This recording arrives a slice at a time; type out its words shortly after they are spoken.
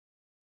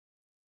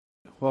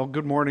Well,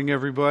 good morning,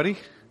 everybody.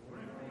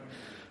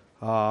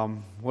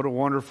 What a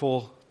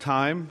wonderful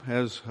time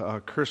as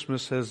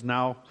Christmas has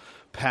now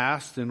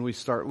passed and we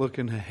start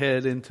looking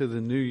ahead into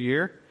the new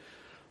year.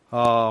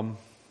 Totally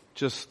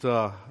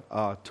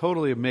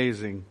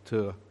amazing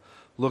to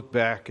look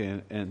back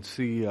and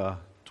see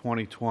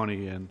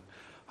 2020. And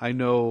I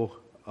know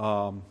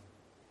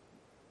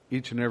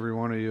each and every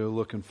one of you are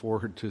looking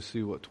forward to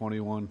see what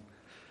 21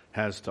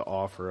 has to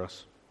offer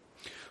us.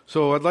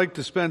 So I'd like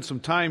to spend some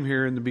time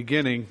here in the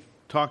beginning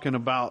talking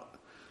about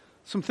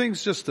some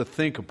things just to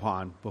think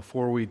upon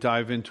before we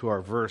dive into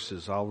our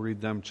verses. I'll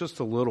read them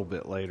just a little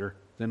bit later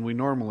than we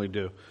normally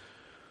do.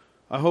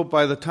 I hope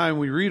by the time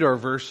we read our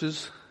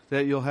verses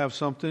that you'll have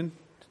something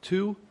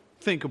to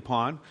think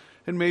upon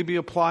and maybe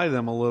apply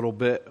them a little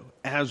bit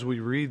as we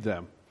read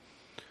them.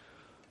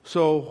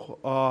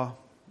 So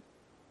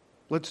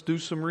let's do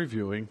some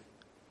reviewing.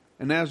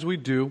 And as we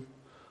do,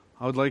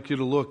 I would like you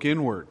to look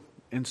inward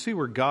and see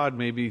where God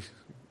may be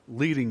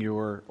leading you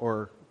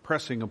or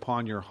pressing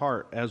upon your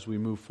heart as we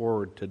move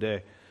forward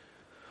today.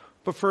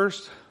 But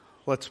first,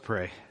 let's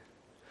pray.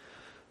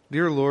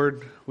 Dear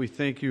Lord, we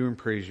thank you and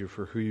praise you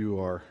for who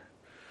you are.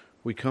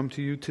 We come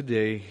to you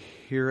today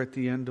here at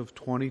the end of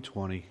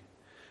 2020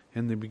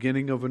 and the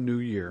beginning of a new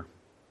year.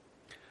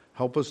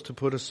 Help us to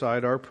put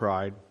aside our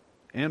pride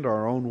and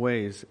our own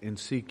ways and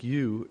seek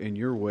you in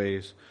your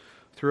ways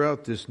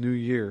throughout this new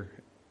year.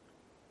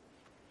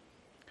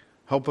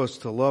 Help us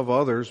to love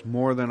others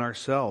more than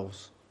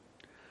ourselves.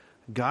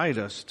 Guide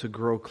us to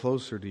grow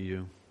closer to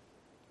you.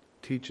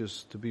 Teach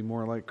us to be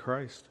more like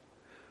Christ.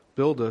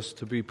 Build us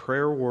to be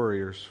prayer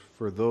warriors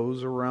for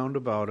those around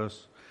about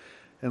us,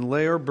 and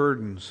lay our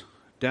burdens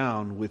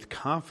down with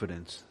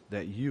confidence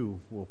that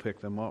you will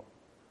pick them up.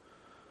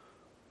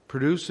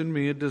 Produce in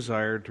me a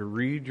desire to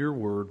read your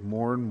word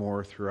more and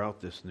more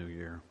throughout this new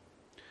year.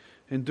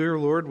 And dear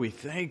Lord, we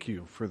thank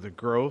you for the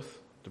growth,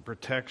 the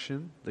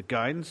protection, the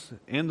guidance,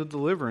 and the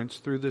deliverance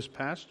through this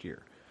past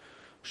year.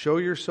 Show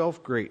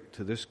yourself great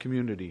to this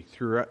community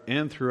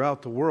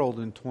throughout the world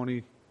in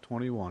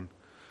 2021.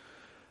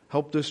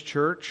 Help this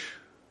church,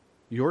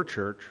 your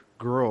church,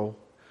 grow,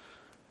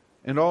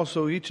 and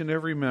also each and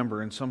every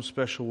member in some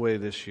special way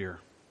this year.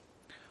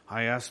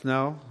 I ask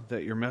now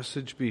that your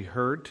message be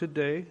heard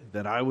today,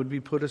 that I would be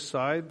put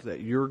aside,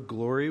 that your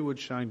glory would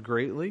shine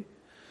greatly.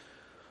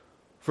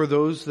 For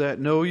those that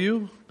know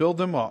you, build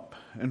them up,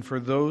 and for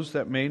those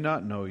that may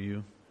not know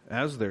you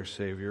as their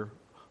Savior,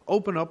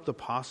 open up the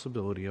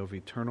possibility of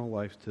eternal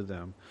life to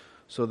them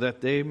so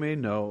that they may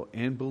know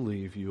and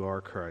believe you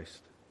are Christ.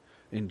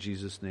 In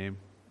Jesus' name,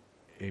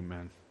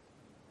 amen.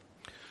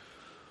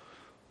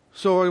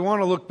 So I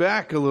want to look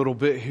back a little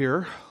bit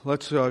here.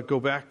 Let's go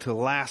back to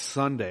last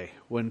Sunday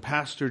when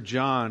Pastor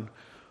John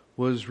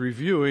was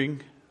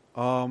reviewing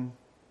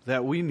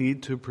that we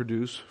need to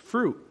produce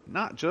fruit.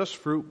 Not just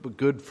fruit, but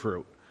good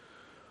fruit.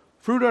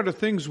 Fruit are the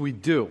things we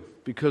do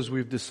because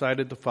we've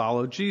decided to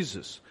follow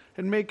Jesus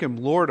and make him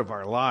Lord of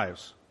our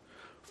lives.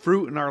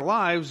 Fruit in our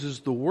lives is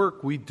the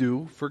work we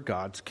do for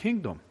God's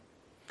kingdom.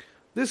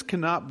 This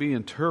cannot be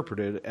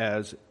interpreted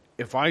as,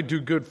 if I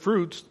do good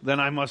fruits, then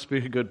I must be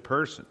a good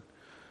person.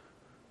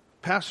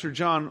 Pastor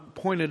John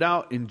pointed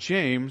out in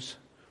James,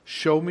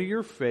 show me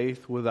your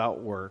faith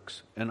without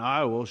works, and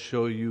I will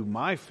show you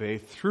my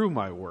faith through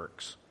my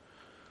works.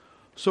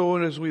 So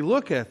as we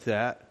look at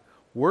that,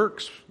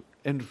 works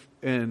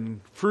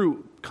and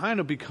fruit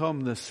kind of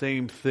become the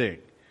same thing.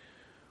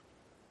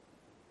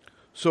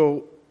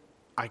 So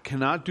I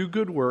cannot do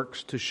good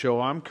works to show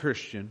I'm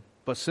Christian,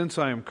 but since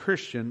I am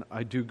Christian,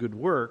 I do good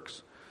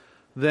works.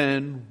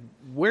 Then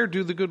where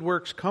do the good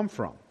works come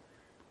from?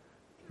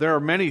 There are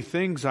many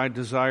things I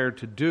desire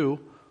to do.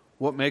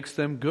 What makes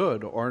them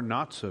good or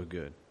not so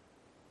good?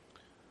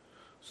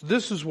 So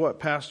this is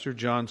what Pastor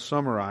John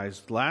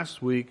summarized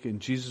last week in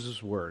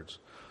Jesus' words.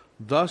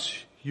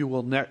 Thus you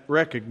will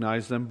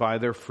recognize them by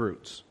their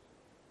fruits.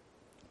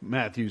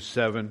 Matthew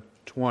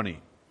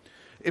 7:20.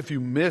 If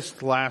you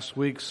missed last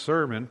week's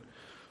sermon,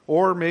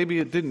 or maybe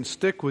it didn't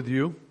stick with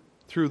you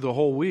through the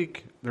whole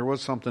week, there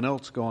was something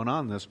else going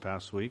on this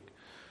past week,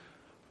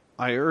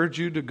 I urge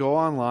you to go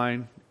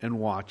online and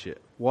watch it.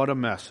 What a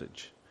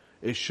message.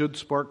 It should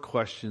spark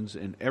questions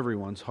in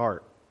everyone's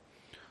heart.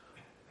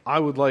 I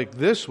would like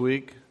this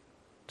week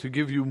to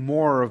give you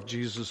more of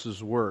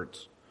Jesus'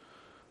 words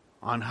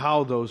on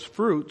how those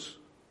fruits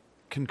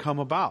can come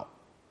about.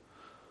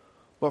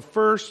 But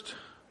first,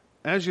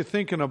 as you're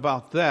thinking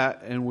about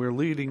that and we're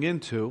leading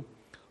into,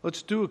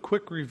 let's do a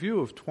quick review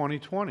of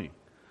 2020.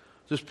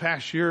 This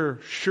past year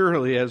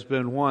surely has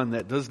been one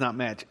that does not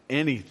match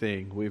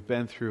anything we've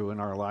been through in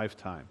our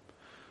lifetime.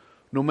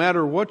 No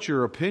matter what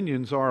your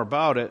opinions are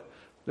about it,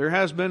 there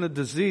has been a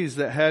disease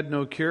that had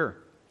no cure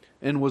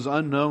and was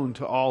unknown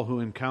to all who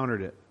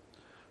encountered it.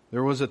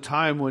 There was a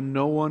time when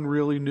no one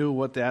really knew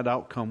what that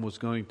outcome was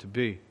going to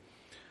be.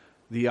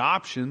 The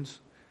options,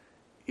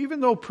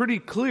 even though pretty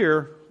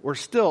clear, were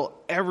still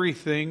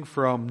everything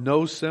from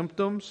no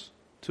symptoms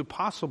to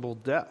possible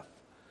death.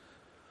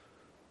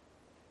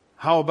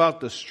 How about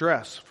the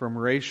stress from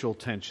racial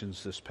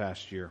tensions this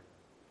past year?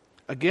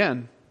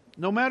 Again,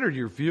 no matter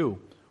your view,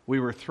 we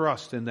were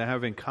thrust into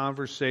having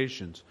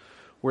conversations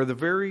where the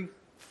very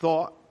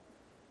thought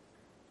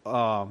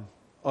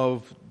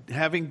of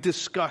having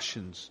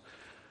discussions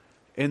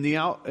and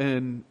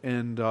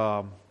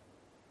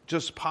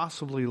just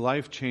possibly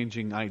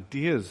life-changing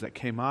ideas that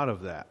came out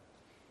of that.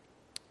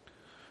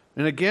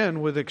 And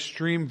again, with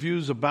extreme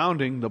views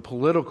abounding, the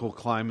political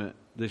climate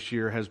this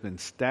year has been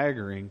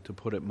staggering, to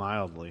put it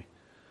mildly.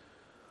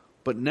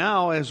 But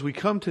now, as we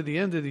come to the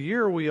end of the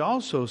year, we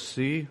also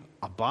see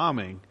a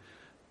bombing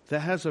that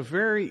has a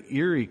very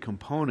eerie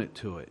component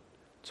to it.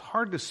 It's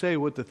hard to say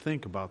what to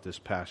think about this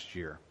past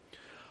year.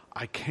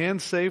 I can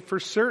say for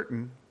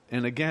certain,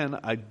 and again,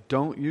 I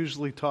don't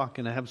usually talk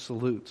in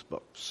absolutes,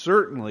 but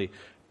certainly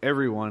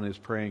everyone is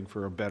praying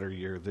for a better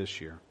year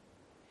this year.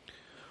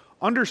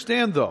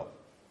 Understand, though,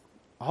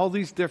 all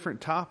these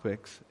different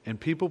topics and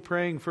people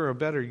praying for a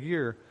better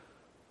year,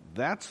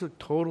 that's a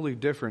totally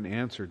different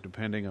answer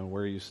depending on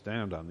where you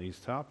stand on these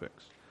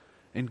topics.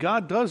 And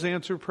God does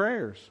answer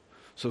prayers.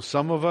 So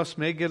some of us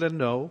may get a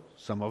no,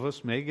 some of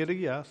us may get a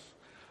yes.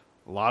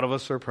 A lot of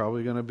us are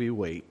probably going to be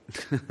wait.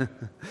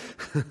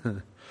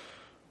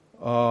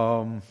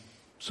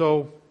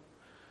 So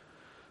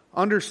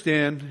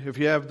understand, if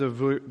you have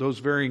those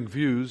varying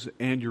views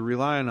and you're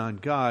relying on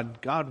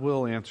God, God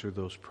will answer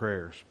those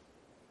prayers.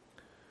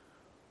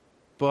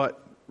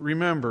 But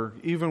remember,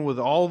 even with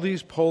all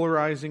these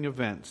polarizing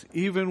events,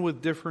 even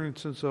with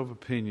differences of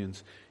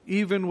opinions,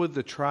 even with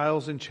the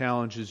trials and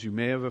challenges you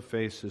may have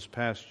faced this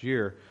past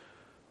year,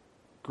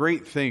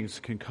 great things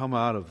can come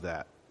out of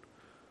that,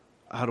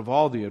 out of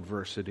all the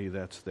adversity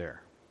that's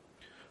there.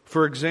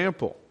 For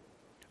example,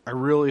 I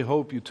really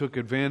hope you took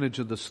advantage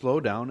of the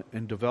slowdown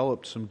and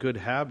developed some good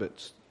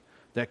habits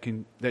that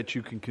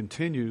you can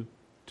continue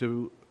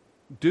to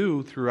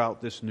do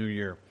throughout this new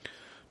year.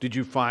 Did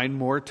you find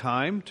more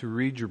time to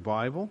read your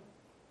Bible?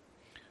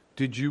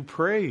 Did you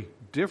pray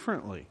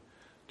differently?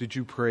 Did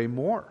you pray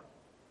more?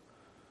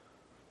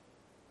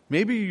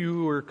 Maybe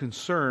you were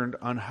concerned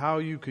on how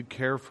you could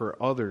care for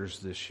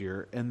others this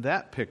year, and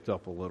that picked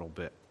up a little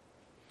bit.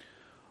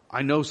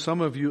 I know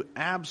some of you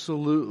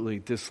absolutely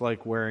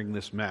dislike wearing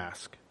this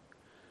mask,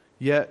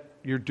 yet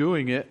you're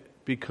doing it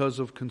because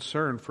of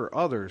concern for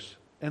others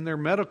and their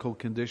medical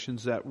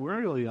conditions that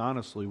really,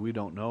 honestly, we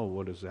don't know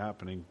what is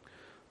happening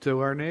to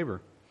our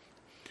neighbor.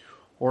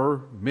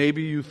 Or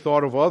maybe you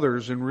thought of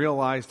others and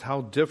realized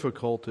how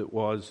difficult it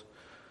was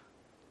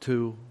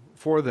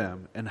for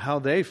them and how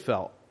they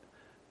felt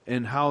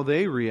and how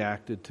they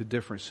reacted to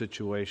different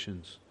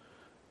situations.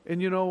 And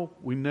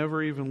we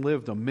never even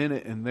lived a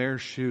minute in their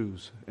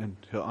shoes and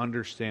to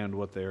understand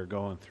what they are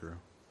going through.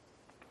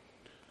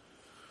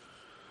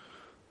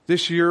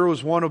 This year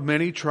was one of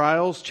many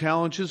trials,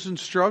 challenges, and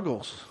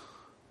struggles.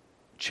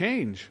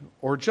 Change,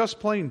 or just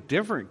plain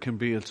different, can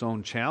be its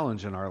own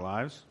challenge in our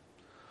lives.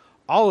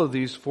 All of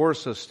these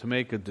force us to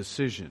make a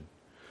decision.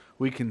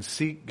 We can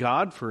seek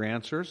God for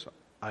answers.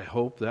 I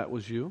hope that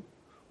was you.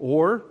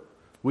 Or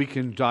we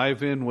can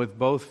dive in with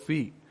both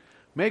feet,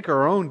 make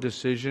our own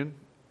decision,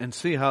 and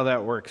see how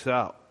that works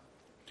out.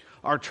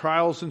 Our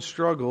trials and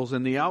struggles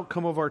and the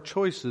outcome of our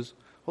choices,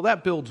 well,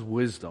 that builds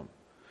wisdom.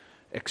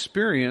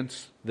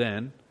 Experience,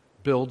 then,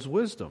 builds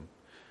wisdom.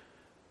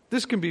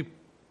 This can be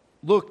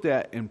looked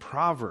at in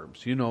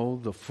Proverbs,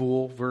 the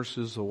fool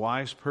versus the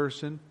wise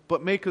person,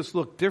 but make us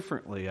look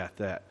differently at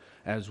that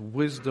as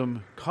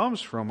wisdom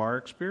comes from our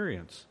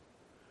experience.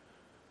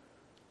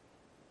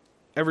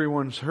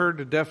 Everyone's heard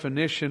the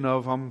definition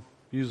of,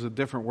 use a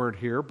different word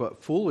here,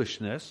 but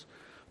foolishness,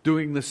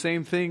 doing the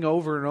same thing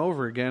over and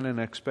over again and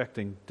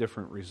expecting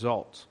different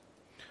results.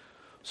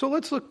 So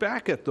let's look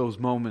back at those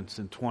moments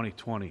in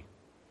 2020.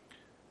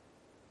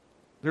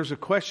 There's a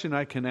question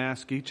I can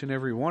ask each and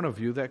every one of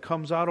you that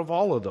comes out of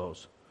all of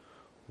those.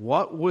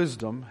 What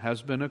wisdom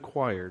has been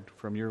acquired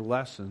from your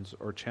lessons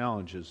or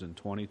challenges in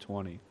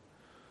 2020?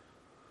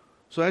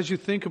 So as you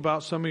think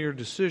about some of your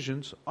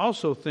decisions,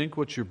 also think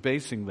what you're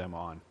basing them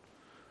on.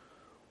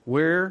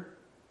 Where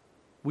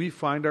we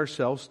find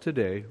ourselves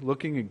today,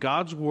 looking at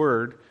God's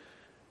Word,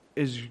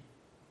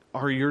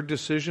 are your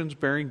decisions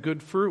bearing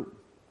good fruit?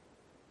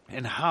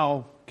 And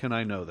how can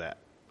I know that?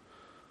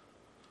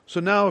 So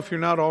now, if you're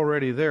not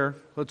already there,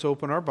 let's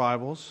open our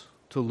Bibles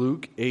to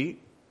Luke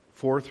 8,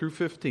 4 through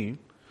 15.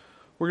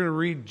 We're going to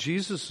read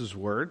Jesus'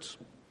 words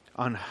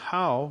on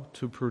how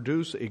to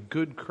produce a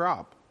good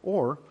crop,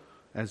 or,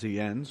 as he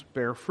ends,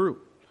 bear fruit.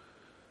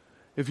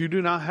 If you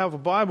do not have a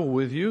Bible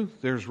with you,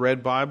 there's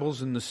red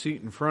Bibles in the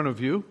seat in front of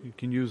you. You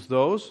can use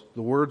those.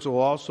 The words will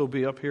also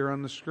be up here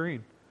on the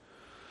screen.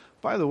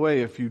 By the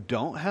way, if you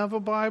don't have a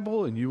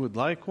Bible and you would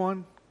like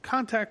one,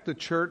 contact the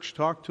church,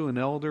 talk to an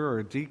elder or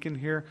a deacon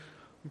here.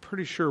 I'm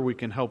pretty sure we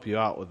can help you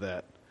out with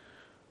that.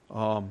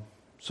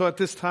 So at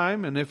this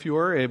time, and if you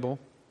are able,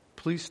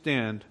 please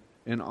stand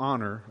in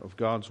honor of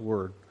God's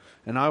Word.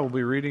 And I will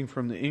be reading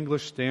from the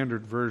English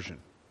Standard Version.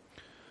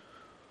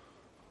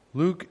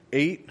 Luke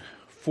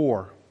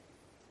 8:4.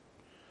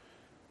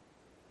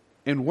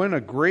 And when a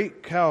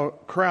great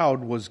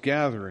crowd was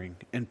gathering,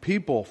 and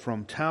people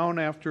from town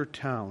after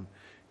town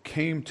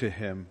came to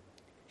him,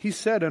 he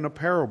said in a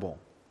parable,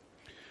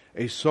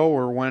 a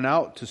sower went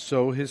out to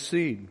sow his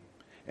seed.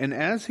 And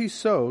as he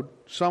sowed,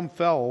 some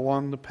fell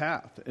along the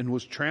path and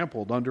was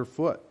trampled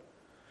underfoot.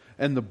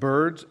 And the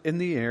birds in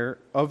the air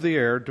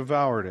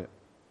devoured it.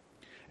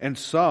 And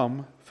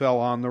some fell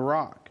on the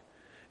rock.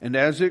 And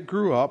as it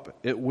grew up,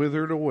 it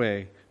withered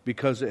away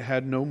because it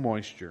had no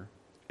moisture.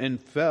 And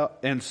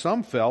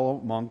some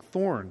fell among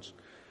thorns.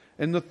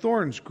 And the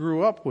thorns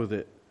grew up with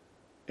it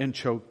and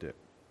choked it.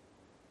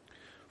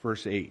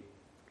 Verse 8.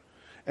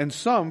 And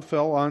some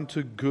fell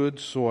onto good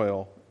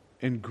soil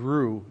and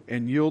grew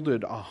and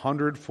yielded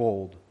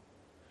 100-fold.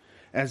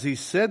 As he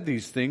said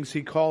these things,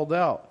 he called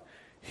out,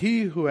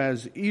 he who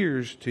has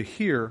ears to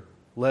hear,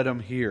 let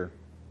him hear.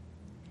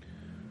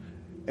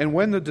 And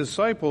when the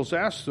disciples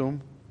asked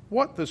him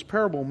what this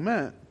parable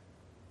meant,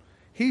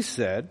 he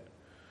said,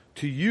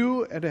 to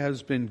you it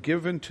has been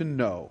given to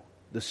know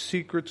the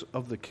secrets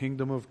of the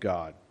kingdom of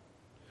God.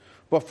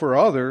 But for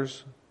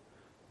others,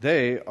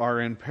 they are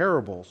in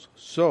parables,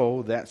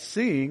 so that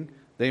seeing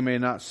they may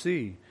not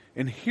see,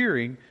 and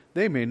hearing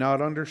they may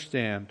not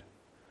understand.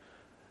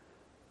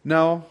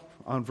 Now,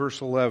 on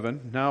verse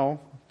 11,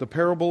 now the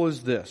parable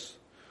is this.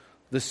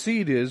 The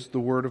seed is the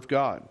word of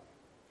God.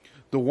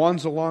 The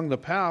ones along the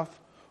path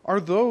are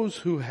those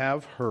who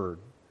have heard.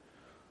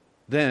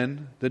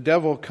 Then the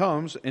devil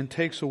comes and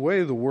takes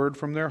away the word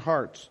from their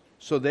hearts,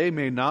 so they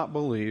may not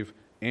believe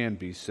and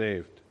be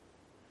saved.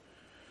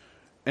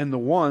 And the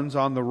ones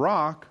on the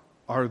rock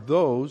are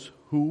those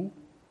who,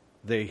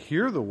 they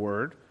hear the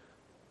word,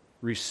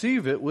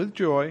 receive it with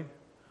joy,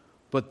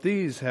 but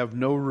these have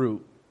no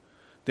root.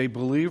 They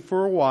believe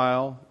for a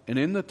while, and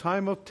in the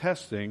time of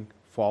testing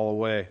fall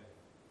away.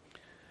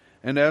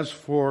 And as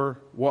for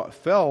what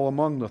fell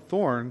among the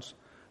thorns,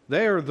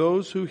 they are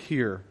those who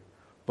hear,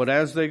 but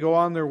as they go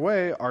on their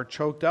way are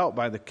choked out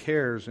by the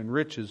cares and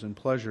riches and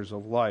pleasures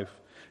of life,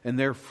 and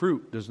their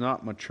fruit does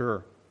not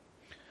mature.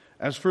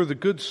 As for the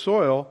good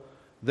soil,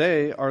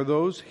 they are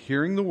those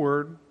hearing the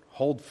word,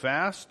 hold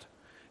fast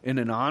in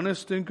an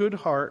honest and good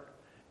heart,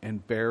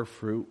 and bear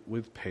fruit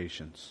with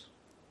patience.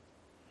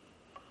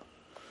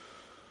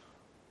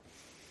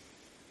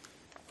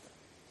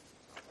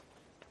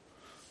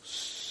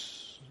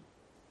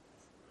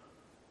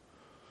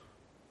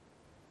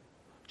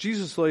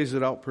 Jesus lays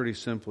it out pretty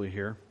simply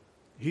here.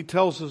 He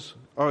tells us,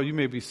 oh, you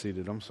may be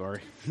seated, I'm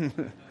sorry.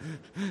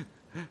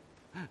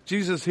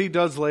 Jesus, he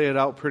does lay it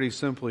out pretty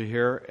simply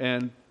here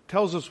and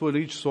tells us what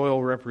each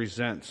soil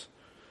represents.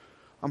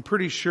 I'm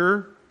pretty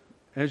sure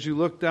as you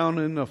look down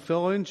in the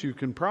fill-ins, you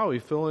can probably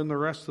fill in the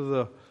rest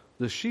of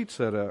the sheets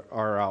that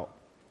are out.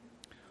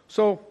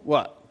 So,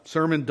 what?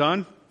 Sermon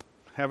done?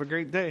 Have a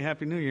great day.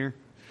 Happy New Year.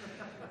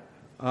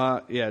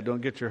 Yeah,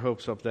 don't get your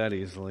hopes up that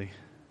easily.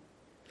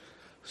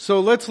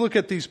 So let's look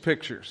at these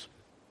pictures.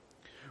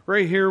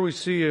 Right here we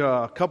see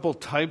a couple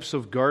types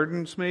of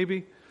gardens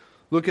maybe.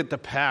 Look at the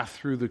path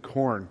through the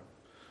corn.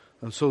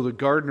 And so the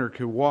gardener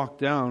could walk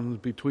down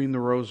between the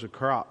rows of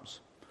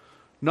crops.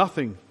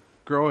 Nothing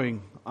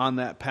growing on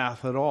that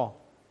path at all.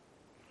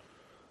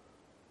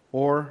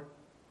 Or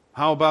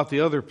how about the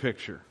other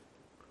picture?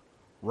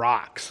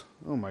 Rocks.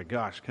 Oh my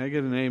gosh, can I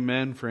get an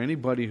amen for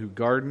anybody who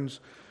gardens?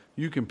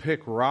 You can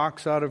pick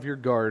rocks out of your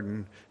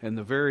garden, and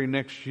the very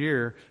next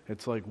year,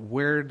 it's like,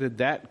 where did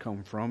that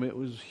come from? It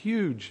was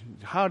huge.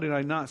 How did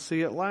I not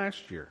see it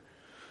last year?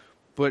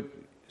 But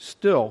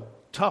still,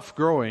 tough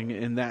growing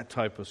in that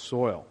type of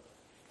soil.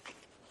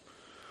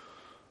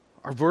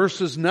 Our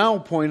verses now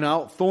point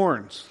out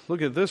thorns.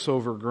 Look at this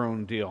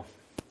overgrown deal.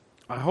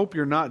 I hope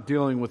you're not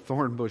dealing with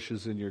thorn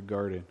bushes in your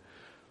garden.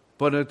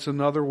 But it's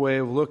another way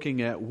of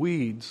looking at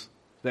weeds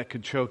that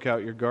could choke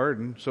out your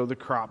garden so the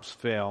crops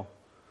fail.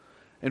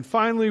 And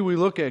finally, we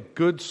look at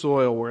good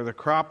soil where the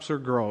crops are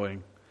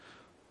growing.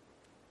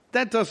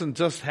 That doesn't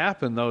just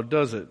happen, though,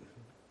 does it?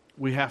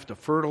 We have to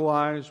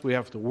fertilize, we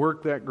have to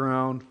work that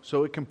ground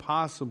so it can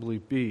possibly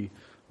be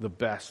the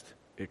best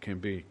it can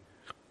be.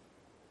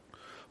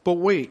 But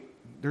wait,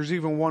 there's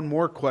even one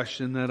more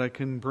question that I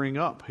can bring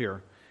up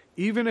here.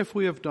 Even if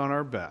we have done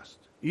our best,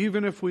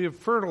 even if we have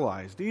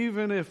fertilized,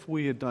 even if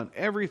we had done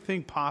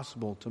everything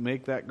possible to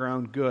make that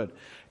ground good,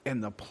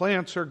 and the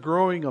plants are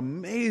growing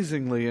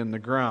amazingly in the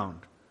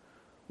ground,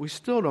 we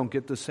still don't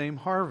get the same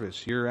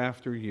harvest year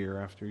after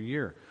year after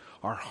year.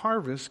 Our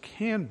harvest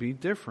can be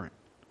different,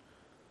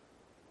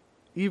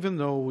 even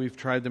though we've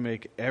tried to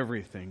make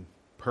everything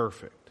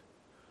perfect.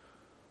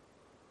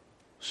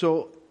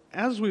 So,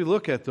 as we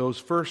look at those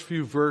first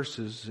few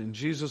verses and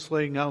Jesus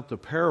laying out the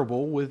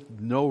parable with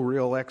no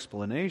real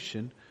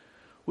explanation,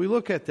 we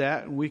look at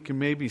that and we can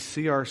maybe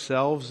see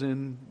ourselves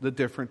in the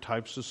different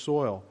types of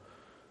soil.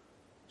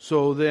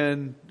 So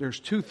then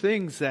there's two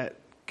things that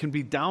can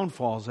be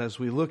downfalls as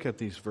we look at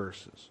these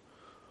verses.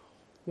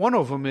 One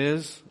of them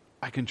is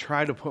I can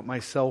try to put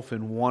myself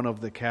in one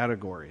of the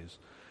categories.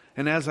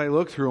 And as I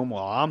look through them,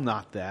 well, I'm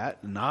not that,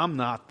 and I'm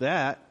not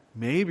that.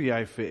 Maybe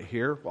I fit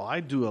here. Well, I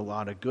do a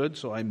lot of good,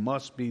 so I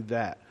must be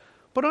that.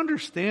 But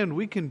understand,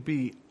 we can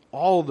be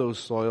all those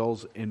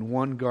soils in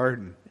one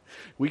garden.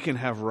 We can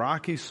have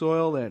rocky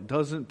soil that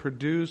doesn't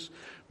produce.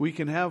 We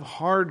can have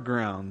hard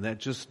ground that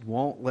just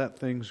won't let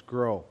things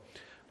grow.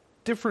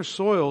 Different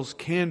soils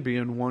can be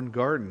in one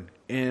garden.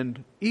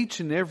 And each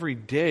and every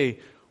day,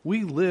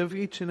 we live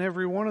each and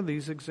every one of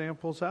these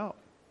examples out.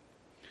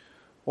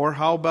 Or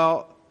how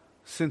about,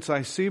 since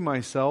I see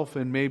myself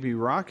in maybe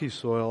rocky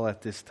soil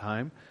at this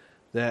time,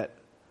 that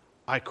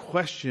I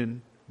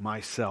question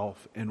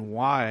myself and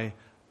why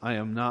I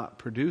am not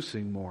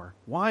producing more.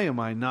 Why am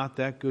I not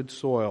that good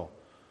soil?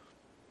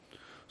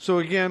 So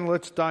again,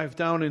 let's dive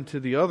down into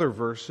the other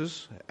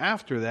verses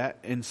after that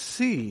and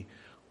see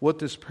what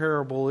this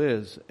parable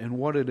is and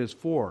what it is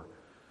for,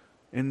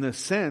 in the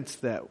sense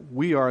that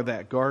we are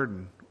that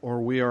garden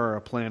or we are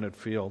a planted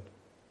field.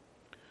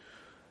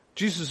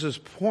 Jesus'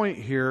 point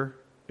here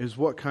is,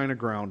 what kind of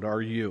ground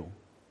are you?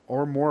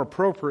 Or more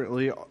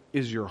appropriately,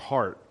 is your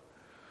heart?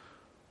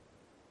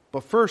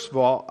 But first of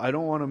all, I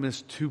don't want to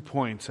miss 2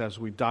 points as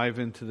we dive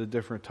into the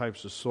different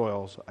types of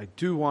soils. I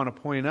do want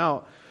to point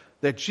out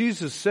that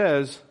Jesus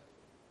says,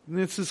 and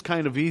this is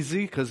kind of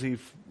easy because he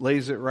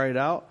lays it right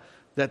out,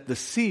 that the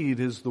seed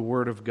is the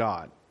Word of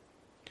God.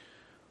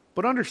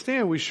 But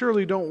understand, we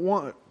surely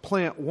don't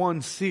plant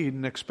one seed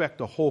and expect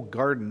a whole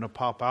garden to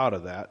pop out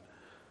of that.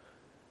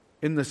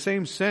 In the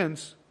same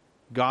sense,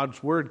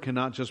 God's Word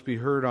cannot just be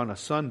heard on a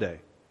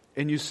Sunday.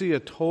 And you see a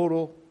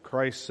total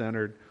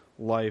Christ-centered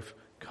life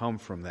come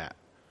from that.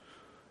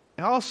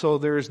 And also,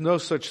 there is no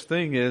such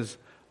thing as,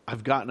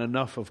 I've gotten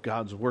enough of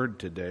God's Word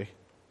today.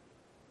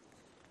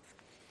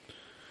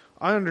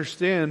 I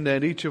understand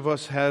that each of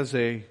us has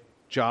a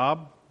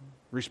job,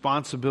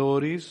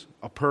 responsibilities,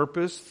 a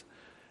purpose,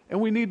 and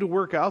we need to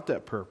work out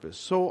that purpose.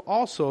 So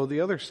also,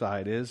 the other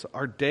side is,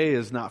 our day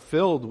is not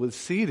filled with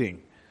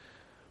seeding.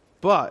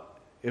 But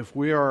if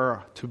we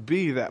are to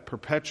be that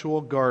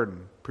perpetual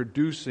garden,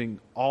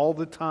 producing all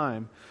the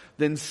time,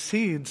 then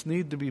seeds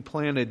need to be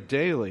planted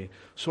daily,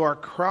 so our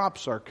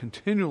crops are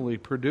continually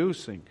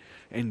producing,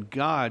 and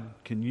God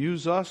can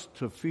use us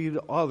to feed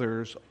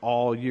others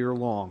all year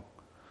long.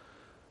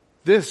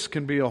 This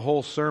can be a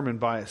whole sermon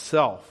by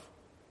itself.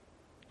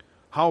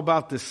 How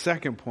about this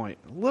second point?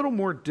 A little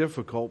more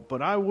difficult,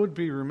 but I would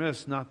be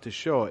remiss not to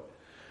show it,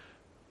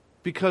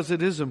 because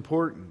it is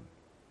important.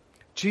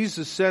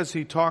 Jesus says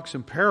he talks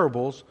in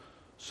parables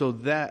so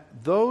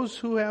that those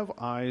who have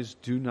eyes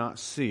do not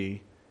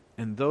see,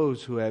 and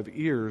those who have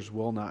ears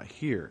will not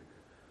hear.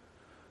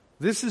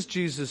 This is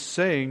Jesus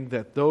saying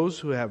that those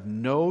who have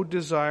no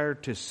desire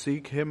to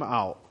seek him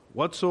out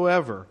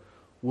whatsoever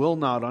will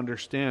not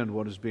understand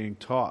what is being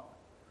taught.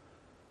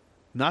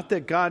 Not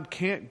that God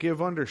can't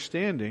give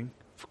understanding,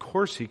 of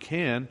course he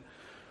can,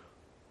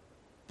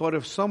 but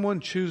if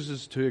someone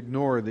chooses to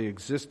ignore the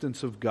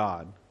existence of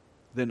God,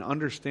 then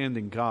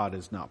understanding God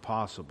is not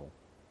possible.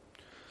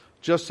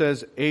 Just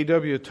as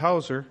A.W.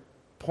 Tozer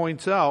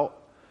points out,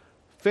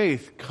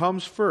 faith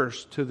comes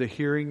first to the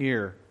hearing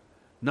ear,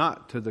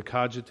 not to the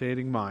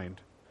cogitating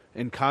mind.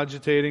 And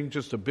cogitating,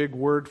 just a big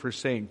word for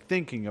saying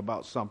thinking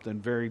about something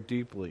very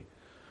deeply.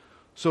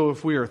 So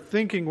if we are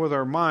thinking with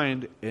our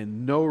mind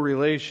in no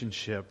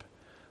relationship,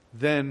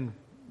 then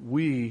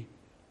we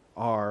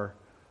are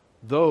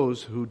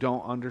those who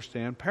don't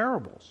understand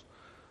parables.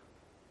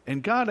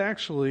 And God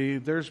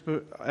actually,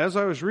 as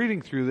I was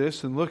reading through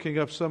this and looking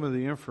up some of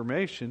the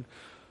information,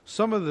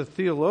 some of the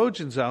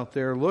theologians out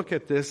there look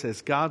at this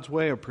as God's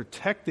way of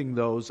protecting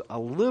those a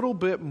little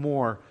bit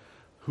more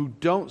who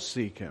don't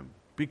seek him.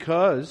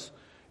 Because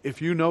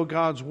if you know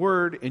God's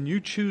Word and you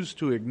choose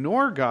to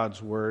ignore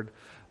God's Word,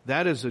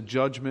 that is a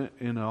judgment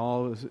in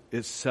all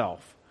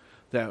itself.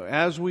 That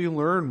as we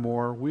learn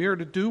more, we are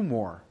to do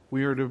more.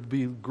 We are to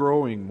be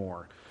growing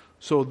more.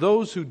 So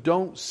those who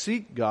don't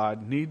seek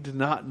God need to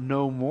not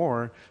know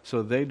more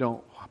so they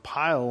don't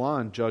pile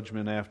on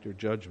judgment after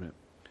judgment.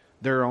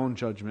 Their own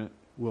judgment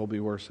will be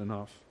worse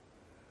enough.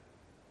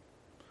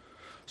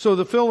 So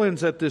the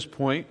fill-ins at this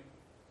point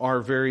are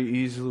very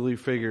easily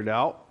figured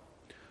out.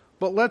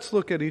 But let's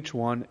look at each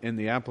one in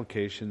the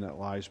application that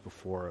lies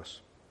before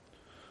us.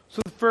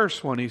 So the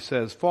first one, he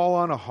says, fall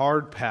on a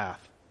hard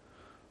path.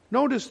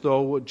 Notice,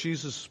 though, what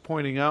Jesus is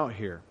pointing out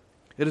here.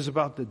 It is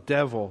about the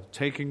devil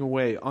taking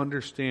away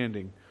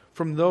understanding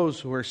from those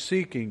who are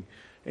seeking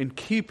and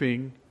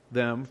keeping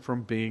them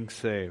from being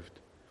saved.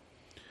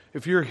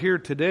 If you're here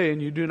today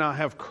and you do not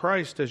have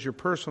Christ as your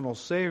personal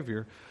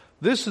Savior,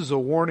 this is a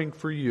warning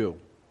for you.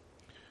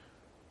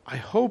 I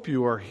hope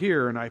you are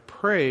here, and I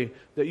pray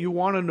that you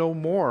want to know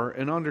more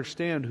and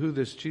understand who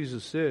this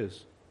Jesus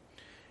is.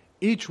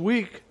 Each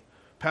week,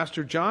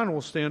 Pastor John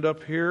will stand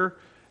up here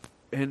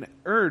and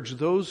urge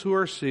those who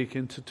are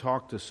seeking to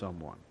talk to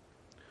someone.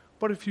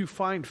 But if you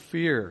find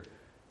fear,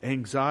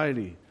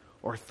 anxiety,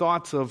 or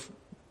thoughts of,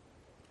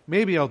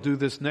 maybe I'll do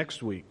this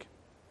next week,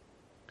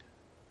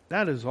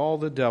 that is all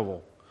the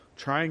devil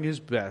trying his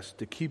best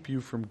to keep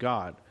you from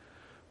God.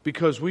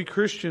 Because we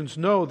Christians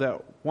know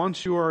that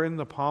once you are in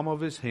the palm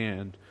of his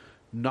hand,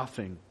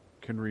 nothing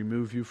can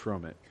remove you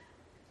from it.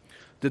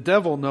 The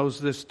devil knows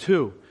this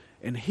too,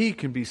 And he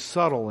can be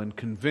subtle and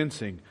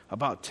convincing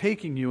about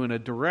taking you in a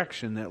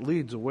direction that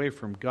leads away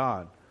from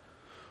God.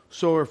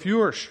 So if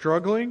you are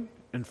struggling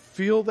and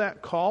feel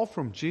that call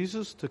from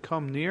Jesus to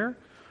come near,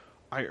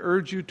 I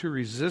urge you to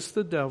resist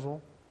the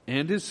devil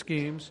and his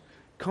schemes.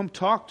 Come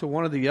talk to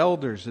one of the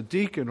elders, a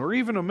deacon, or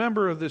even a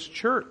member of this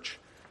church.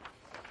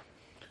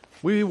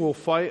 We will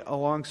fight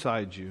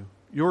alongside you.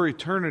 Your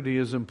eternity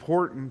is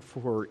important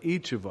for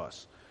each of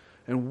us.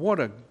 And what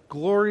a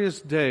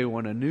glorious day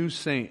when a new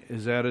saint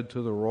is added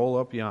to the roll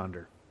up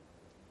yonder.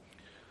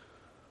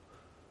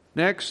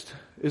 Next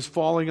is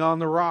falling on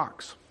the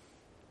rocks.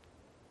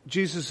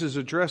 Jesus is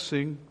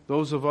addressing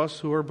those of us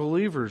who are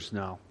believers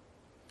now.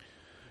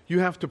 You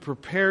have to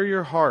prepare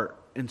your heart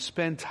and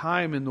spend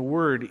time in the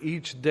Word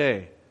each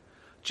day.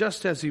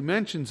 Just as he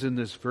mentions in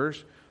this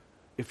verse,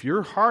 if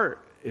your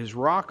heart is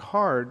rock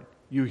hard,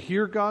 you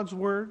hear God's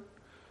Word,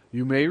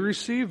 you may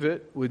receive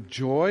it with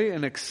joy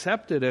and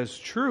accept it as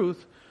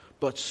truth,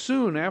 but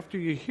soon after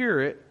you hear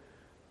it,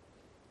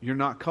 you're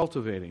not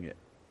cultivating it.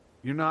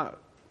 You're not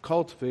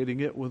cultivating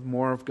it with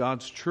more of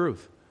God's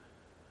truth.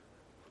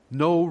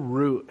 No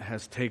root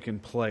has taken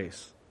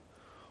place.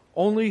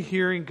 Only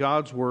hearing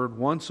God's Word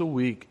once a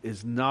week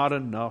is not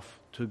enough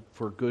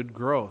for good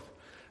growth.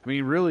 I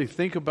mean, really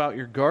think about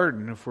your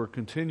garden if we're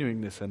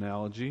continuing this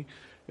analogy.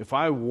 If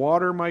I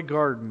water my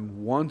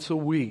garden once a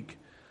week,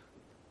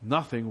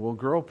 nothing will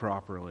grow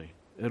properly.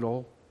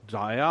 It'll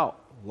die out.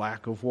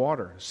 Lack of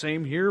water.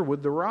 Same here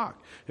with the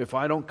rock. If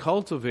I don't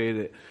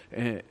cultivate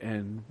it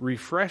and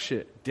refresh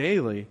it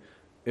daily,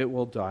 it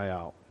will die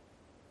out.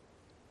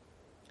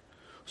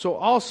 So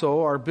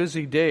also our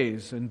busy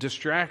days and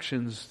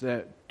distractions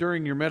that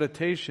during your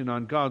meditation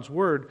on God's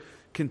Word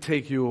can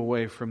take you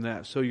away from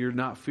that, so you're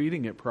not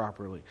feeding it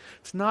properly.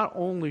 It's not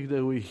only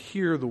that we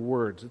hear the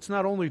words, it's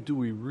not only do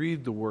we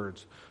read the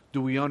words,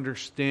 do we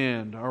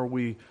understand, are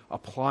we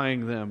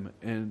applying them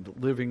and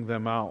living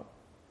them out?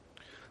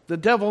 The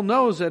devil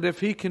knows that if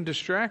he can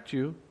distract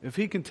you, if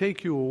he can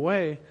take you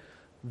away,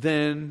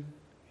 then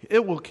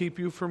it will keep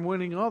you from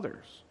winning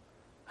others.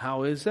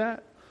 How is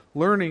that?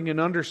 Learning and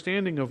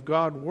understanding of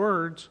God's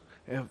words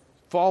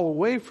fall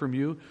away from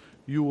you,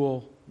 you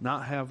will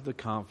not have the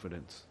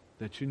confidence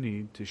that you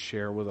need to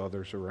share with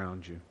others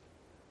around you.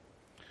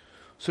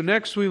 So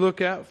next we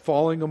look at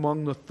falling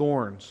among the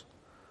thorns.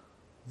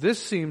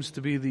 This seems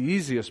to be the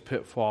easiest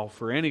pitfall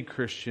for any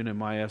Christian in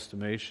my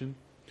estimation.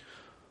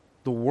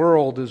 The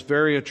world is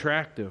very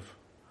attractive.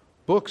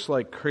 Books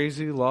like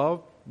Crazy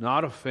Love,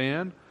 Not a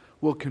Fan,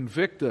 will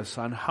convict us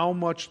on how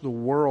much the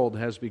world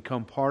has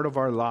become part of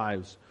our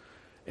lives.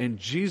 And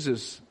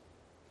Jesus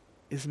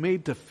is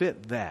made to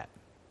fit that.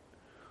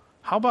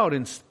 How about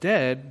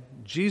instead,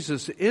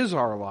 Jesus is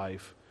our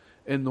life,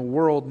 and the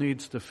world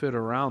needs to fit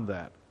around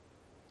that.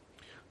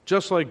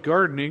 Just like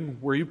gardening,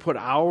 where you put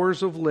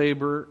hours of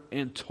labor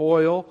and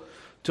toil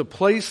to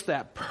place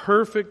that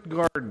perfect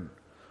garden,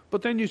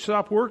 but then you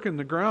stop working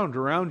the ground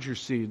around your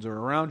seeds or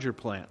around your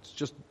plants.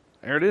 Just,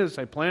 there it is,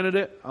 I planted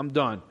it, I'm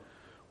done.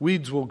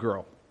 Weeds will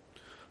grow.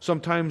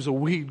 Sometimes a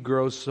weed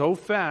grows so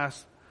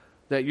fast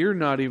that you're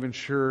not even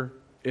sure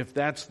if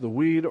that's the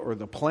weed or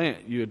the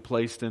plant you had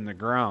placed in the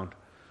ground.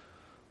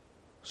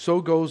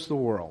 So goes the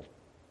world.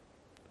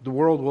 The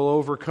world will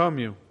overcome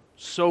you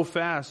so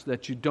fast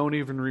that you don't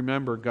even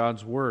remember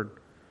God's Word.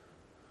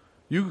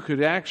 You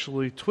could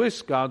actually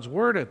twist God's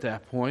Word at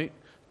that point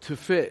to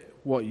fit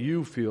what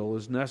you feel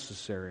is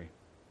necessary.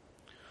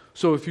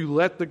 So if you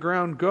let the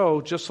ground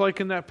go, just like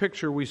in that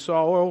picture we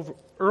saw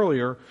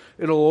earlier,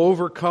 it'll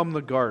overcome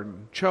the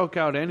garden, choke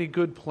out any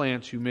good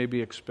plants you may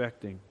be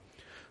expecting.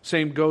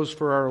 Same goes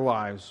for our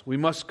lives. We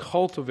must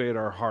cultivate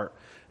our heart,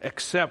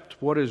 accept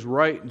what is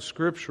right and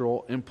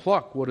scriptural, and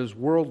pluck what is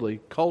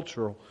worldly,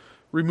 cultural.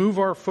 Remove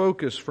our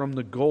focus from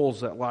the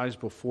goals that lies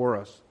before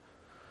us.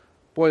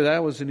 Boy,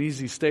 that was an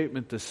easy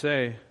statement to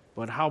say,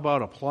 but how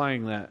about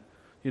applying that?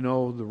 You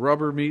know, the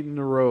rubber meeting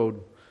the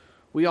road.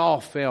 We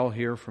all fail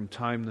here from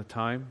time to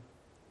time.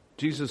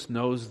 Jesus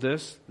knows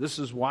this. This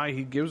is why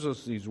He gives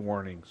us these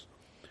warnings.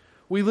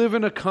 We live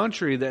in a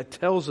country that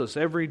tells us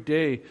every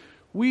day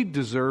we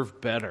deserve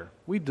better.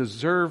 We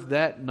deserve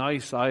that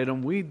nice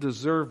item. We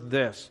deserve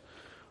this.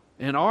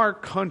 And our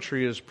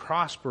country is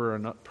prosperous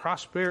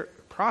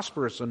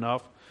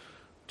enough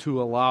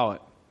to allow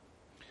it.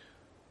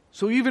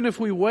 So even if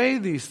we weigh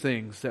these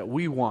things that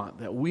we want,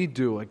 that we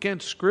do,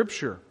 against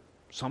Scripture,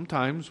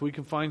 sometimes we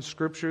can find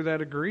Scripture that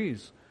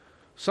agrees.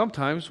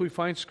 Sometimes we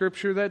find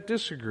Scripture that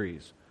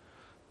disagrees.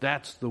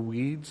 That's the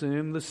weeds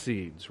and the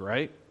seeds,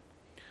 right?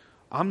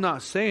 I'm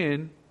not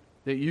saying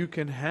that you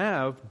can't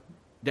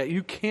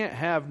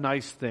have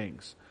nice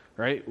things,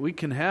 right? We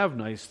can have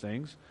nice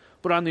things.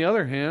 But on the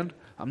other hand,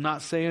 I'm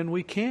not saying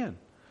we can.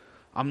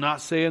 I'm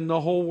not saying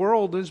the whole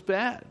world is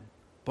bad.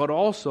 But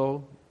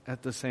also,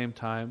 at the same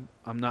time,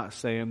 I'm not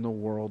saying the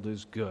world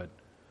is good.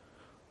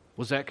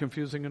 Was that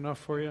confusing enough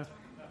for you?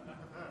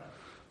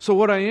 So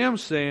what I am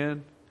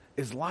saying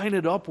is line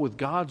it up with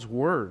God's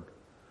Word.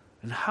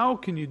 And how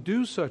can you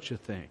do such a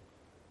thing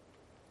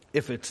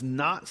if it's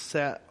not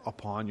set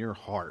upon your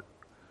heart?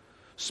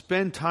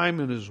 Spend time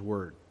in His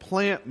Word.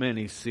 Plant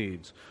many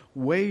seeds.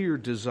 Weigh your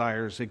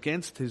desires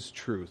against His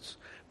truths.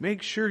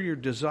 Make sure your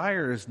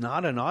desire is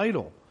not an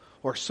idol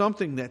or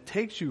something that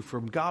takes you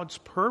from God's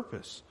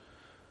purpose.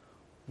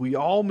 We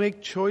all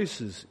make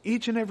choices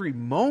each and every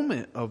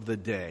moment of the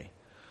day.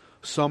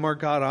 Some are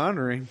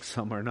God-honoring,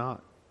 some are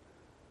not.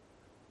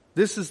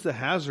 This is the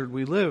hazard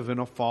we live in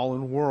a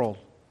fallen world.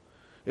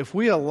 If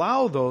we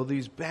allow, though,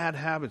 these bad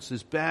habits,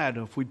 this bad,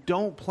 if we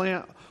don't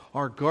plant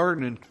our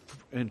garden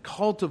and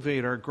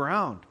cultivate our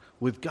ground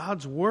with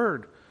God's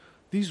Word,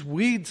 these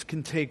weeds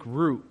can take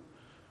root.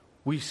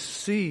 We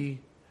see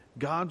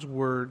God's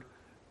Word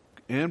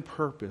and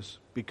purpose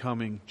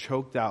becoming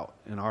choked out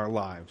in our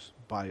lives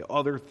by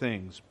other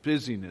things,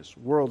 busyness,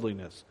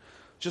 worldliness,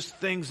 just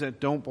things that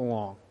don't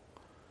belong.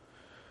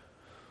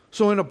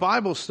 So in a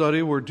Bible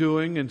study we're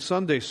doing in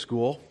Sunday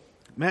school,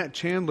 Matt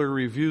Chandler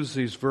reviews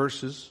these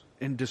verses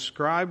and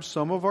describes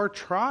some of our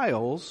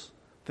trials,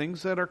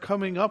 things that are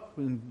coming up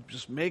and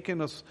just making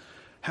us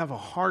have a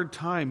hard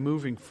time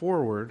moving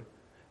forward,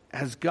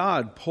 as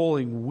God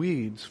pulling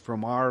weeds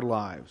from our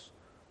lives.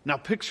 Now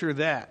picture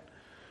that.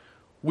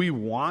 We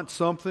want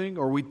something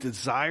or we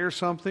desire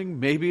something.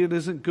 Maybe it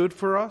isn't good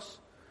for us.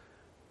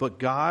 But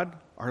God,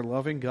 our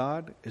loving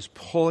God, is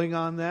pulling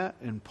on that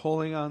and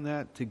pulling on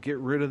that to get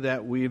rid of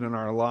that weed in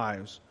our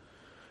lives.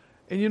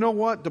 And you know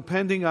what?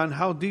 Depending on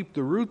how deep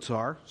the roots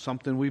are,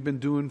 something we've been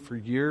doing for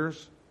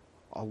years,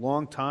 a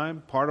long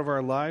time, part of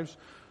our lives,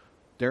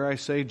 dare I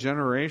say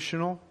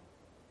generational,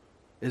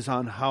 is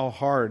on how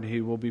hard He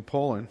will be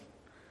pulling.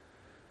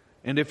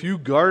 And if you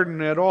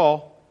garden at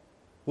all,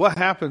 what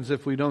happens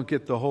if we don't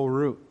get the whole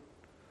root?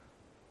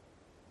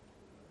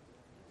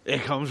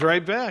 It comes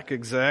right back,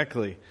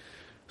 exactly.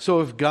 So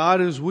if God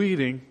is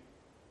weeding,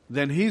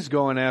 then He's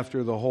going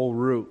after the whole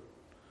root.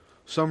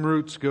 Some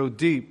roots go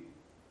deep,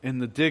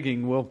 and the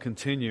digging will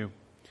continue.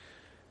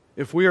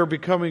 If we are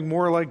becoming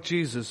more like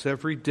Jesus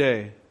every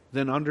day,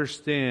 then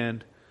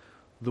understand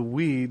the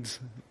weeds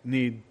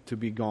need to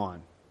be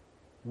gone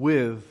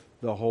with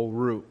the whole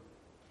root.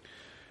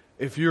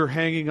 If you're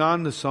hanging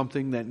on to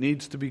something that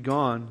needs to be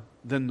gone,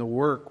 then the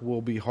work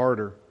will be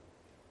harder.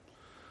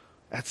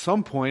 At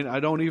some point, I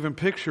don't even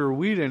picture a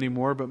weed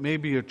anymore, but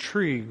maybe a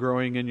tree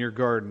growing in your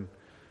garden.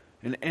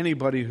 And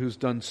anybody who's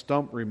done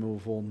stump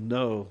removal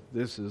know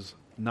this is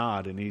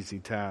not an easy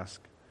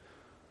task.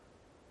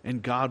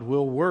 And God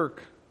will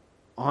work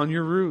on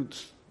your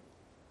roots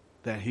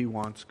that He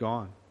wants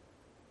gone.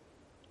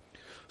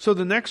 So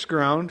the next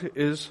ground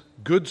is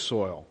good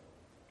soil.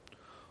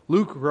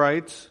 Luke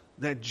writes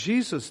that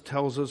Jesus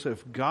tells us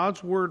if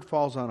God's Word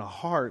falls on a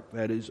heart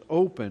that is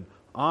open,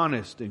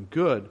 honest, and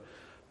good,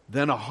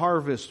 then a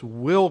harvest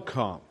will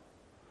come.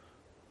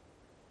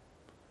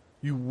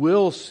 You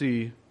will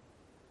see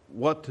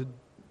what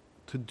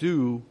to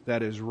do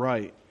that is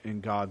right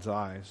in God's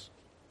eyes.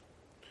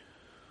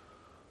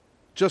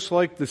 Just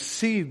like the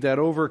seed that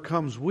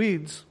overcomes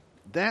weeds,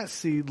 that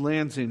seed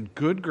lands in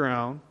good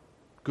ground,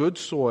 good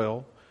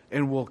soil,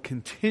 and will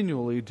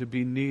continually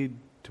need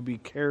to be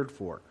cared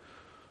for.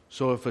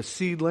 So if a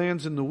seed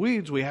lands in the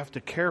weeds, we have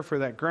to care for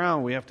that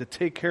ground. We have to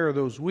take care of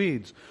those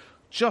weeds.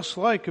 Just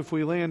like if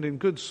we land in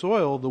good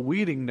soil, the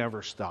weeding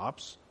never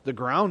stops. The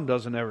ground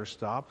doesn't ever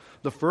stop.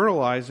 The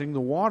fertilizing,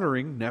 the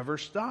watering never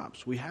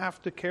stops. We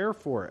have to care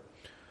for it.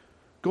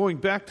 Going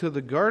back to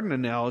the garden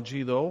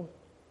analogy, though,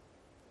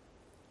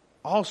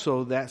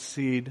 also that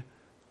seed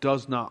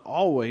does not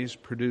always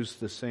produce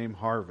the same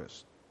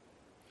harvest.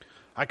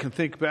 I can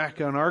think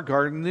back on our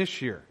garden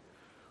this year.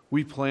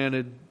 We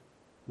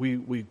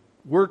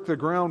worked the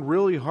ground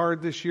really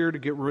hard this year to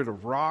get rid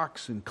of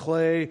rocks and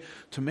clay,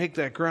 to make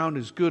that ground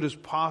as good as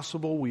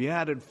possible. We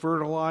added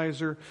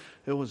fertilizer.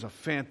 It was a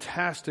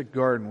fantastic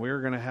garden. We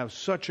were going to have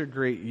such a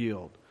great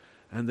yield.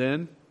 And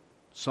then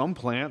some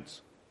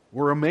plants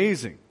were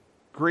amazing.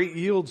 Great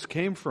yields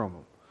came from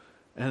them.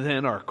 And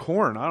then our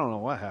corn, I don't know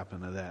what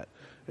happened to that.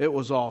 It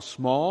was all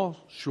small,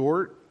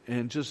 short,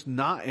 and just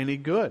not any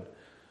good.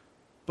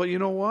 But you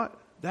know what?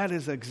 That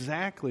is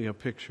exactly a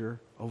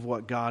picture of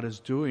what God is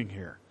doing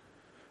here.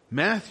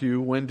 Matthew,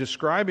 when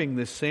describing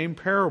this same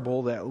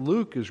parable that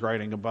Luke is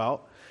writing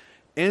about,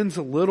 ends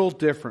a little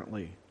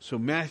differently. So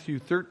Matthew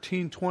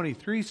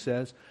 13:23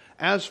 says,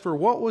 "As for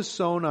what was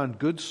sown on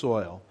good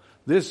soil,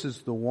 this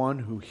is the one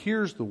who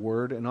hears the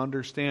word and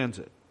understands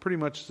it." Pretty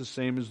much the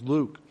same as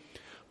Luke.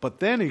 But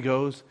then he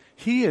goes,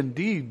 "He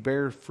indeed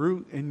bears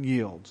fruit and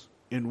yields.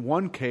 In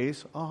one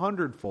case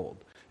 100-fold,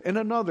 in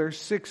another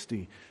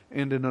 60,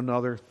 and in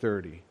another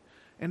 30.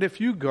 And if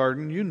you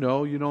garden, you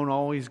know you don't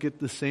always get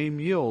the same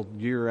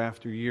yield year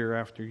after year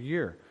after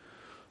year.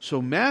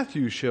 So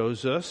Matthew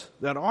shows us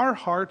that our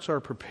hearts are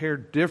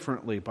prepared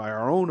differently by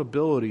our own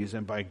abilities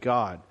and by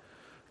God.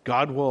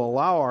 God will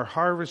allow our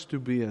harvest to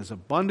be as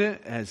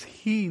abundant as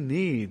He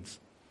needs.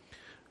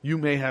 You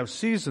may have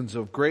seasons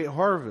of great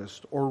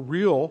harvest or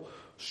real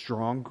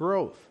strong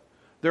growth.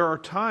 There are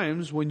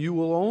times when you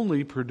will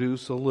only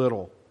produce a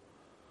little.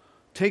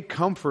 Take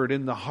comfort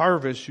in the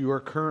harvest you are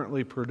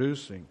currently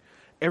producing.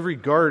 Every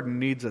garden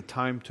needs a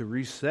time to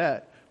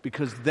reset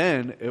because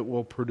then it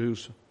will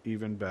produce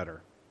even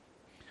better.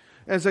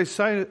 As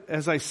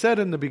I said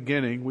in the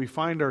beginning, we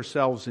find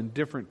ourselves in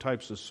different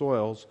types of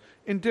soils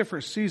in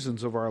different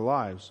seasons of our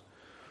lives.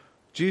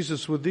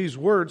 Jesus, with these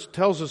words,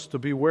 tells us to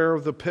beware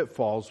of the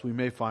pitfalls we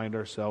may find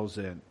ourselves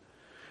in.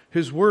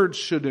 His words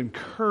should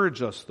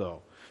encourage us,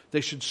 though.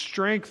 They should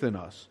strengthen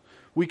us.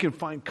 We can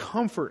find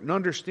comfort and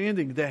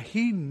understanding that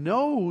He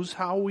knows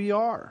how we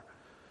are.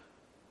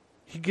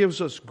 He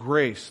gives us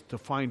grace to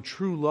find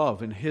true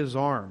love in His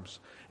arms,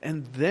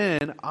 and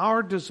then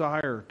our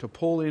desire to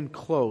pull in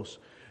close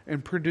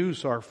and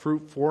produce our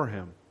fruit for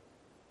Him.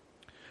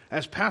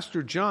 As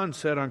Pastor John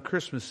said on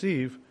Christmas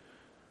Eve,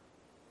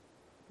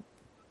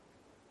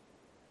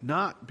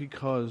 not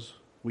because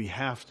we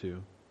have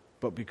to,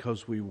 but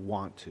because we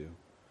want to.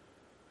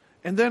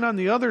 And then on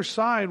the other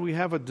side, we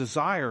have a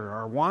desire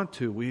or want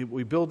to.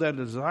 We build that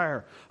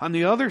desire. On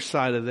the other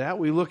side of that,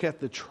 we look at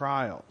the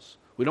trials.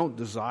 We don't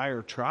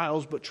desire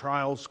trials, but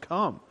trials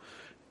come.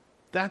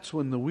 That's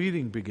when the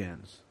weeding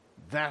begins.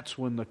 That's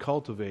when the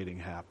cultivating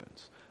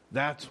happens.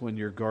 That's when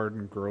your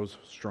garden grows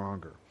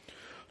stronger.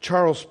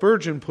 Charles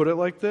Spurgeon put it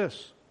like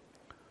this: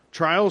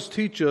 trials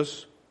teach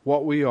us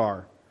what we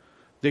are.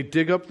 They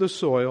dig up the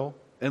soil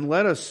and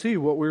let us see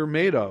what we are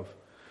made of.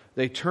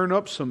 They turn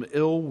up some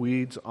ill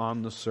weeds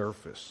on the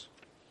surface.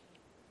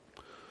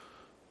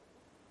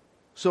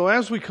 So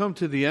as we come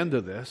to the end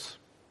of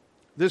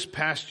this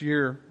past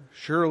year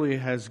surely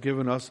has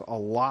given us a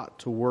lot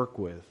to work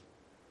with.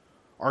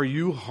 Are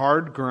you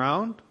hard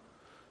ground,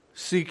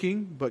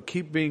 seeking but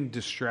keep being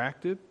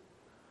distracted?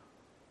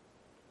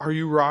 Are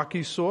you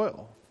rocky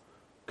soil,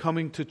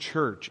 coming to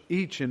church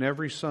each and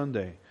every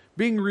Sunday,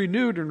 being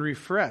renewed and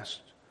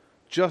refreshed,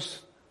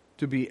 just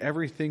to be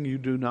everything you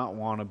do not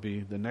want to be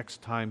the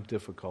next time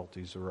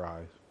difficulties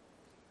arise?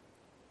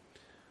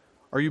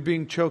 Are you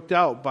being choked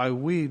out by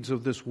weeds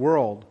of this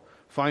world,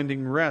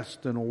 finding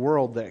rest in a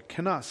world that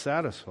cannot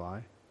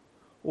satisfy?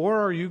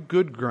 Or are you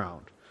good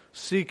ground,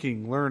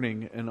 seeking,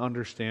 learning, and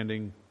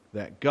understanding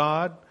that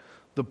God,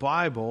 the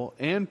Bible,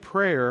 and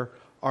prayer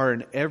are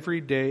an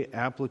everyday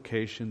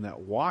application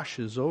that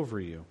washes over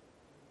you?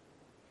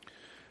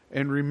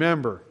 And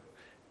remember,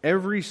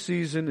 every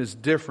season is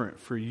different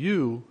for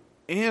you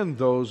and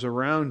those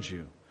around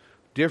you.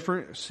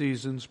 Different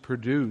seasons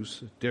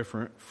produce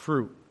different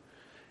fruit.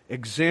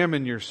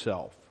 Examine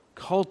yourself.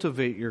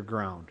 Cultivate your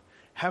ground.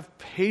 Have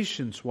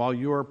patience while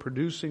you are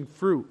producing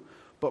fruit,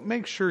 but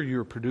make sure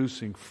you're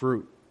producing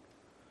fruit.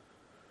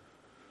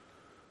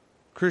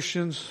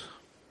 Christians,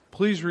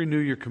 please renew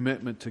your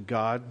commitment to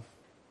God.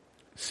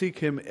 Seek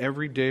Him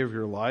every day of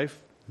your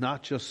life,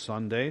 not just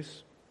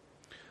Sundays.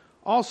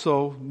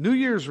 Also, New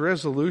Year's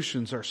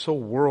resolutions are so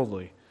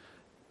worldly,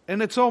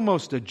 and it's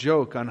almost a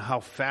joke on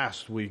how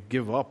fast we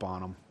give up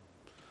on them.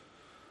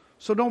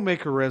 So don't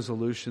make a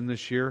resolution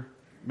this year.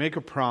 Make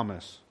a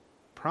promise.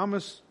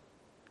 Promise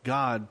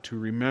God to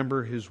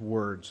remember His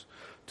words,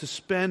 to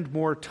spend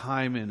more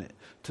time in it,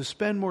 to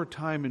spend more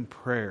time in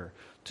prayer,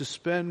 to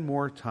spend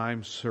more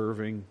time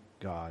serving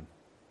God.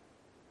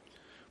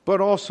 But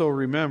also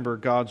remember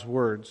God's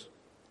words.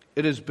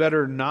 It is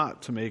better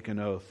not to make an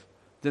oath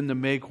than to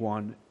make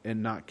one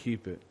and not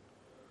keep it.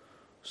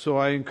 So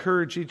I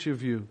encourage each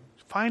of you,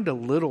 find a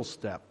little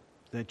step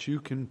that you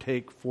can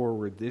take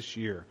forward this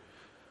year.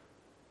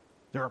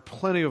 There are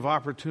plenty of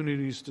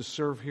opportunities to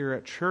serve here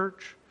at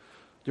church.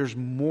 There's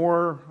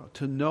more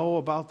to know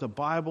about the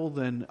Bible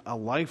than a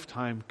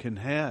lifetime can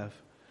have.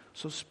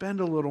 So spend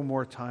a little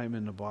more time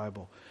in the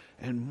Bible.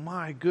 And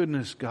my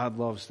goodness, God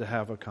loves to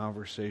have a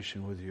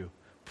conversation with you.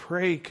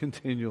 Pray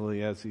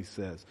continually, as He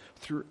says.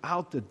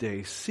 Throughout the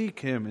day, seek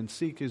Him and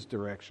seek His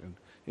direction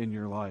in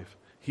your life.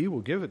 He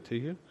will give it to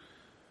you.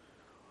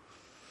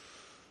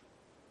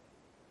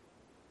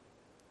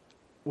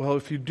 Well,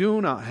 if you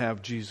do not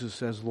have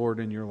Jesus as Lord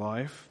in your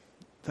life,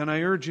 then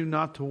I urge you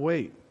not to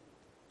wait.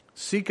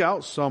 Seek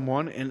out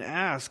someone and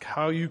ask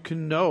how you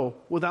can know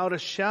without a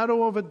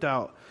shadow of a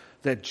doubt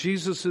that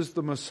Jesus is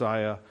the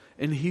Messiah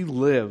and He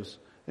lives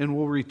and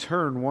will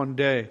return one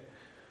day.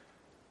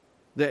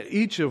 That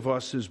each of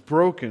us is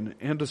broken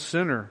and a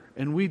sinner,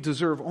 and we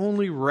deserve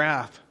only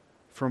wrath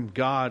from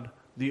God,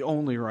 the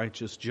only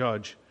righteous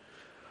judge.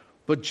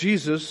 But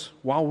Jesus,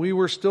 while we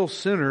were still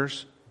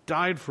sinners,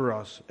 died for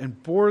us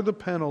and bore the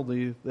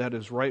penalty that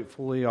is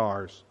rightfully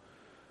ours.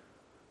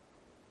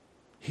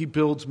 He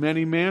builds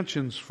many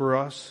mansions for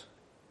us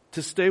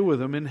to stay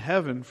with Him in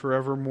heaven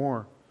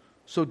forevermore.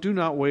 So do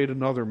not wait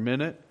another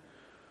minute,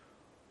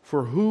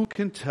 for who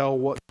can tell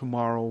what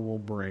tomorrow will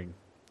bring?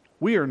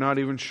 We are not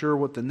even sure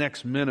what the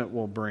next minute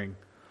will bring.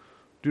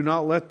 Do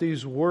not let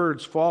these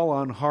words fall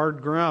on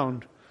hard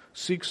ground.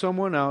 Seek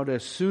someone out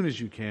as soon as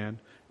you can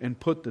and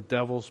put the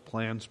devil's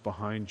plans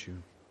behind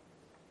you.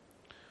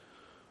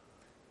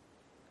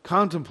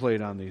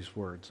 Contemplate on these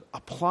words.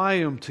 Apply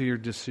them to your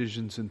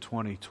decisions in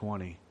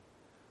 2020.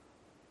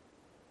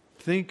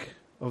 Think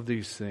of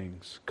these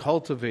things.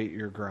 Cultivate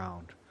your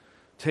ground.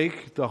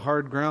 Take the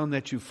hard ground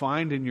that you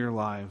find in your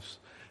lives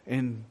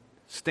and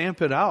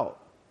stamp it out.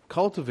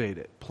 Cultivate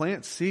it.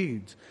 Plant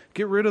seeds.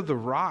 Get rid of the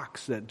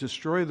rocks that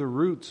destroy the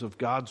roots of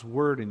God's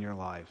Word in your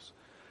lives.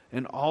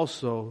 And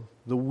also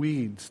the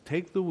weeds.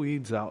 Take the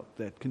weeds out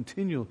that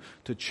continue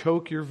to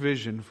choke your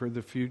vision for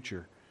the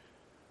future.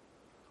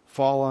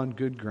 Fall on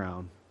good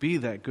ground. Be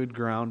that good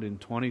ground in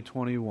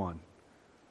 2021.